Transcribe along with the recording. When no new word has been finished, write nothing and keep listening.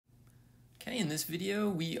Okay, in this video,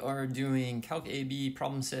 we are doing Calc AB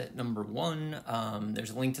problem set number 1. There's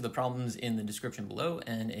a link to the problems in the description below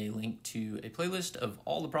and a link to a playlist of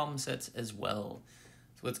all the problem sets as well.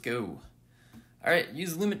 So let's go. All right,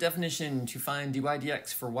 use the limit definition to find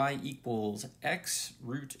dydx for y equals x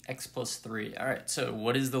root x plus 3. All right, so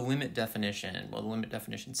what is the limit definition? Well, the limit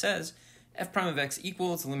definition says f prime of x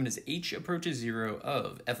equals, the limit as h approaches 0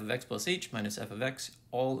 of f of x plus h minus f of x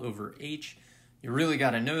all over h. You really got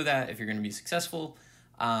to know that if you're going to be successful.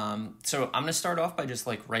 So I'm going to start off by just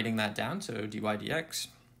like writing that down. So dy dx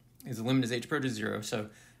is the limit as h approaches 0. So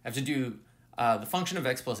I have to do the function of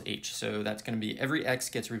x plus h. So that's going to be every x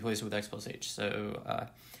gets replaced with x plus h. So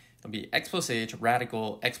it'll be x plus h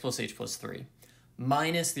radical x plus h plus 3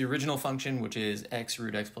 minus the original function, which is x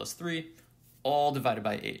root x plus 3, all divided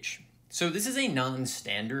by h. So this is a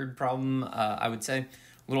non-standard problem, I would say.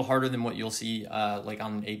 A little harder than what you'll see like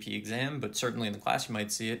on an AP exam, but certainly in the class you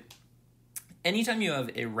might see it. Anytime you have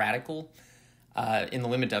a radical in the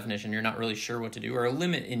limit definition, you're not really sure what to do, or a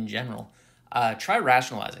limit in general, try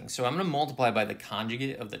rationalizing. So I'm going to multiply by the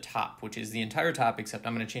conjugate of the top, which is the entire top, except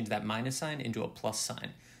I'm going to change that minus sign into a plus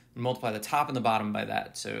sign. Multiply the top and the bottom by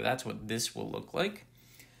that. So that's what this will look like.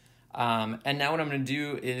 And now what I'm going to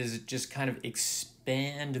do is just kind of expand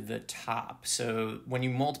the top. So when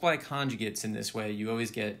you multiply conjugates in this way, you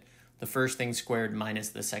always get the first thing squared minus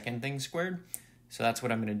the second thing squared. So that's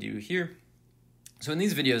what I'm going to do here. So in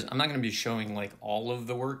these videos, I'm not going to be showing like all of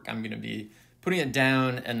the work. I'm going to be putting it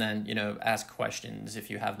down and then, ask questions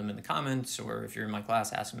if you have them in the comments, or if you're in my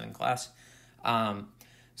class, ask them in class.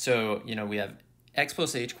 We have x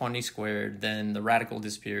plus h quantity squared, then the radical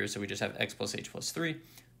disappears. So we just have x plus h plus 3.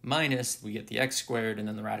 Minus, we get the x squared, and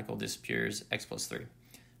then the radical disappears, x plus 3.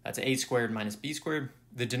 That's a squared minus b squared.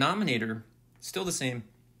 The denominator, still the same.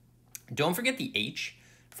 Don't forget the h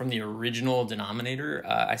from the original denominator.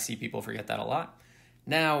 I see people forget that a lot.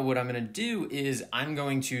 Now, what I'm going to do is I'm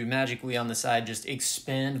going to magically on the side just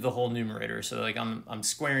expand the whole numerator. So like I'm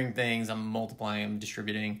squaring things, I'm multiplying, I'm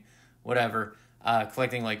distributing, whatever,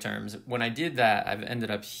 collecting like terms. When I did that, I've ended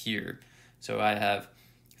up here. So I have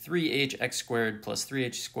 3h x squared plus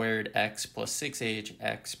 3h squared x plus 6h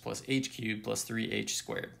x plus h cubed plus 3h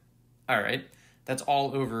squared. All right, that's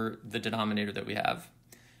all over the denominator that we have.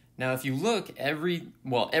 Now, if you look,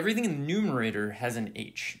 everything in the numerator has an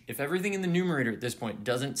h. If everything in the numerator at this point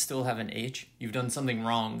doesn't still have an h, you've done something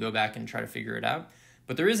wrong. Go back and try to figure it out.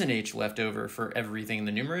 But there is an h left over for everything in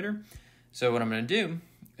the numerator. So what I'm going to do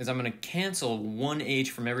is I'm going to cancel one h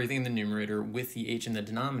from everything in the numerator with the h in the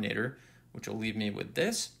denominator, which will leave me with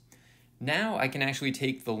this. Now I can actually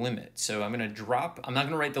take the limit. So I'm going to drop, I'm not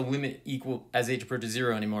going to write the limit equal as h approaches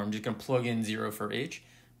 0 anymore. I'm just going to plug in 0 for h.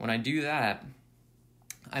 When I do that,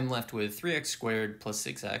 I'm left with 3x squared plus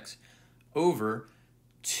 6x over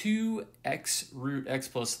 2x root x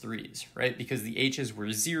plus 3's, right? Because the h's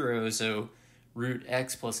were 0, so root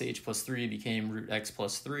x plus h plus 3 became root x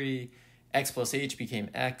plus 3. X plus h became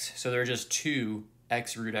x, so there are just 2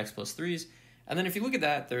 x root x plus 3's. And then if you look at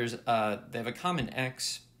that, there's they have a common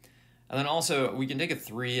x. And then also, we can take a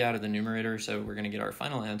 3 out of the numerator, so we're going to get our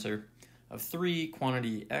final answer of 3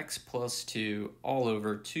 quantity x plus 2 all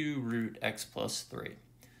over 2 root x plus 3.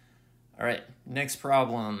 All right, next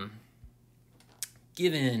problem.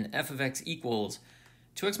 Given f of x equals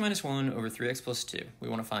 2x minus 1 over 3x plus 2. We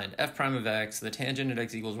want to find f prime of x, the tangent at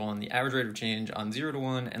x equals 1, the average rate of change on 0 to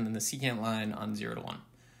 1, and then the secant line on 0 to 1.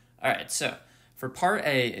 All right, so for part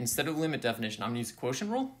A, instead of limit definition, I'm going to use the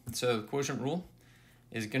quotient rule. So the quotient rule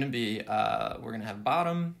is going to be, we're going to have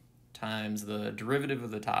bottom times the derivative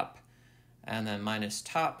of the top, and then minus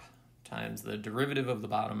top times the derivative of the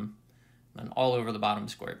bottom, and all over the bottom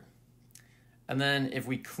squared. And then if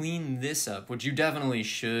we clean this up, which you definitely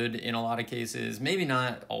should in a lot of cases, maybe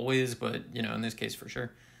not always, but in this case for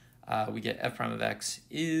sure, we get f prime of x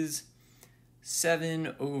is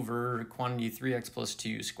 7 over quantity 3x plus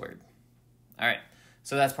 2 squared. All right,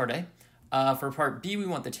 so that's part A. For part B, we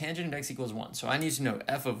want the tangent at x equals 1. So I need to know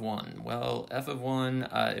f of 1. Well, f of 1,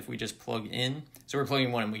 if we just plug in, so we're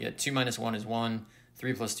plugging 1 and we get 2 minus 1 is 1,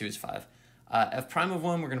 3 plus 2 is 5. F prime of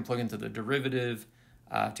 1, we're going to plug into the derivative.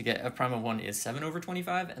 To get f prime of 1 is 7 over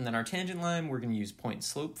 25. And then our tangent line, we're going to use point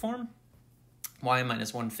slope form. Y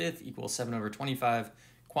minus 1/5 equals 7 over 25,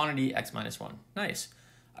 quantity x minus 1. Nice.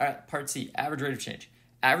 All right, part C, average rate of change.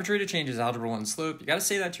 Average rate of change is algebra 1 slope. You got to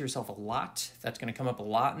say that to yourself a lot. That's going to come up a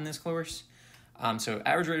lot in this course. So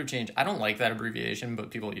average rate of change, I don't like that abbreviation,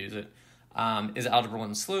 but people use it, is algebra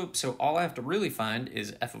 1 slope. So all I have to really find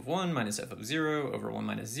is f of 1 minus f of 0 over 1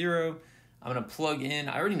 minus 0. I'm going to plug in,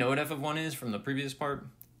 I already know what f of 1 is from the previous part.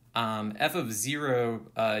 F of 0,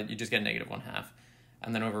 you just get negative 1/2.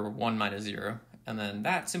 and then over 1 minus 0. And then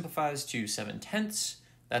that simplifies to 7/10.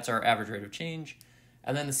 That's our average rate of change.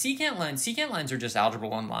 And then the secant lines are just algebra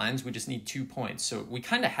 1 lines. We just need 2 points. So we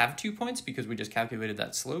kind of have 2 points because we just calculated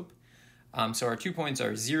that slope. So our 2 points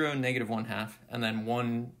are 0, -1/2, and then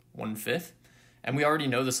 1, 1/5. And we already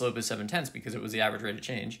know the slope is 7/10 because it was the average rate of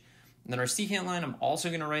change. And then our secant line, I'm also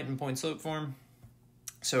going to write in point slope form.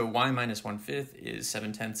 So y minus 1/5 is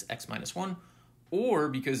 7/10 x minus 1. Or,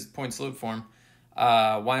 because point slope form,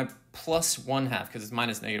 y plus 1/2, because it's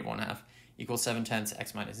minus -1/2, equals 7/10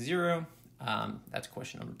 x minus 0. That's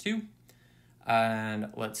question number 2. And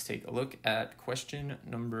let's take a look at question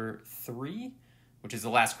number 3, which is the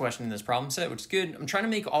last question in this problem set, which is good. I'm trying to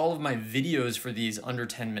make all of my videos for these under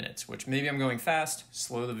 10 minutes, which maybe I'm going fast,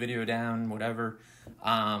 slow the video down, whatever.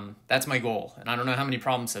 That's my goal. And I don't know how many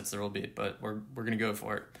problem sets there will be, but we're going to go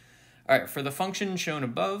for it. All right, for the function shown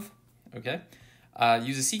above, okay,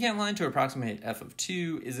 use a secant line to approximate f of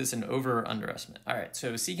 2. Is this an over or underestimate? All right,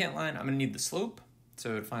 so secant line, I'm going to need the slope.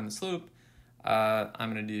 So to find the slope,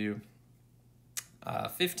 I'm going to do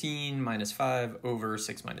 15 minus 5 over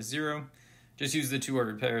 6 minus 0. Just use the 2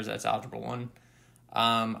 ordered pairs. That's algebra 1.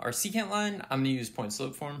 Our secant line, I'm going to use point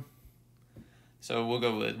slope form. So we'll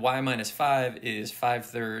go with y minus 5 is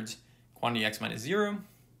 5/3 quantity x minus 0.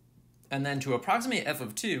 And then to approximate f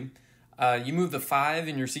of 2, you move the 5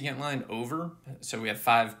 in your secant line over. So we have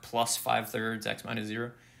 5 plus 5/3 x minus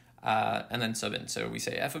 0. And then sub in. So we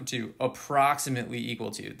say f of 2 approximately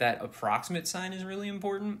equal to. That approximate sign is really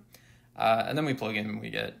important. And then we plug in and we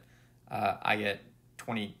get, I get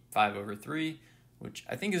 25 over 3, which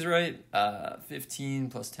I think is right. 15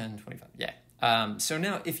 plus 10, 25. Yeah. So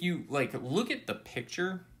now if you look at the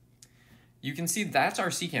picture, you can see that's our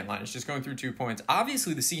secant line. It's just going through 2 points.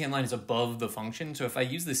 Obviously the secant line is above the function. So if I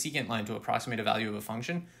use the secant line to approximate a value of a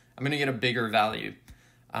function, I'm going to get a bigger value.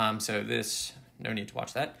 So this, no need to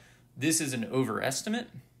watch that. This is an overestimate.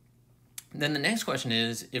 Then the next question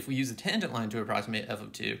is, if we use the tangent line to approximate f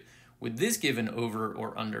of 2, would this give an over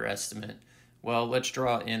or underestimate? Well, let's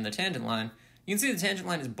draw in the tangent line. You can see the tangent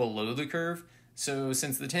line is below the curve. So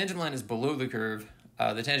since the tangent line is below the curve,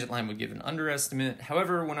 the tangent line would give an underestimate.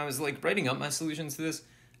 However, when I was writing up my solutions to this,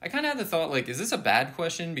 I kind of had the thought, is this a bad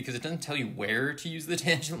question because it doesn't tell you where to use the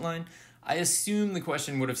tangent line? I assume the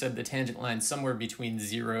question would have said the tangent line somewhere between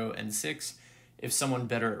 0 and 6 if someone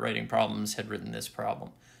better at writing problems had written this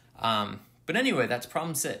problem. But anyway, that's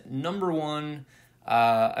problem set number 1.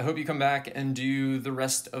 I hope you come back and do the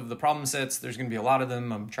rest of the problem sets. There's going to be a lot of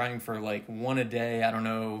them. I'm trying for 1 a day. I don't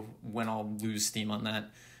know when I'll lose steam on that.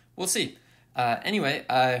 We'll see. Anyway,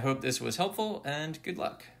 I hope this was helpful and good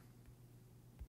luck.